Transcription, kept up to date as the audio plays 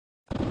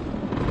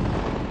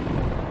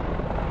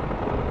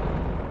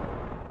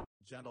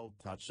gentle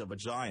touch of a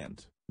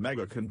giant,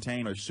 mega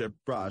container ship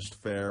brushed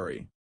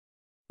ferry.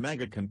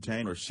 Mega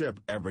container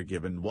ship ever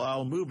given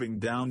while moving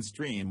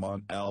downstream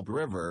on Elbe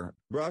River,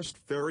 brushed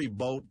ferry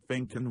boat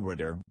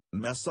FINKENWERDER,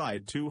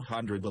 MMSI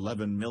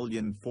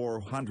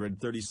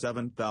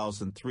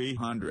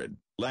 211,437,300,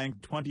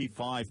 length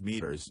 25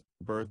 meters,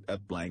 berthed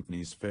at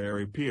Blankenese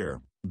Ferry pier,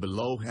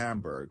 below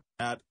Hamburg,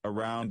 at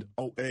around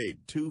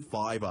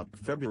 0825 up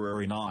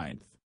February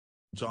 9.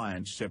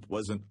 Giant ship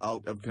wasn't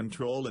out of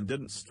control and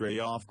didn't stray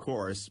off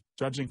course,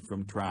 judging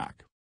from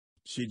track.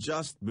 She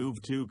just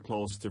moved too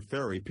close to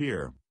ferry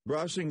pier,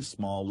 brushing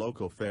small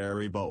local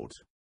ferry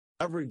boat.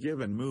 Ever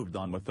Given moved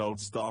on without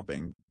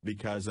stopping,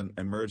 because an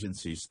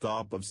emergency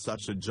stop of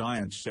such a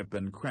giant ship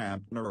in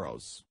cramped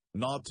narrows,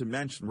 not to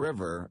mention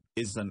river,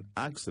 is an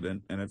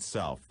accident in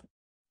itself.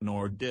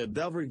 Nor did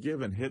Ever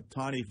Given hit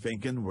tiny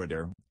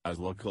FINKENWERDER, as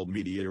local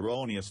media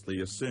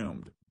erroneously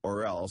assumed,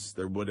 or else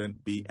there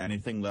wouldn't be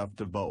anything left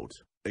to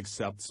boat,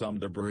 except some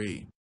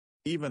debris.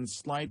 Even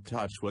slight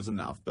touch was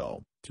enough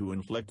though, to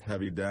inflict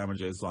heavy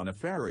damages on a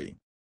ferry.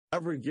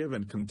 Ever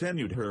Given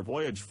continued her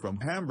voyage from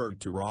Hamburg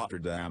to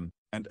Rotterdam,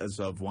 and as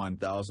of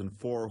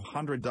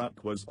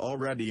 1400 was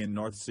already in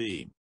North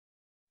Sea.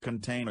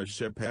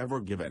 Containership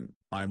Ever Given,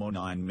 IMO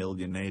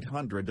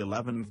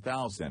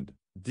 9,811,000,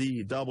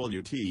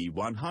 DWT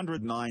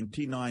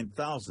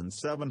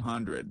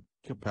 199,700,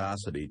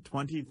 capacity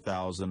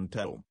 20,000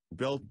 TEU,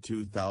 built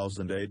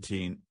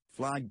 2018,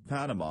 flag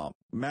Panama,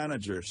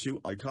 manager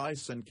Shuikai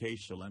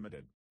Senkesha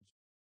Limited.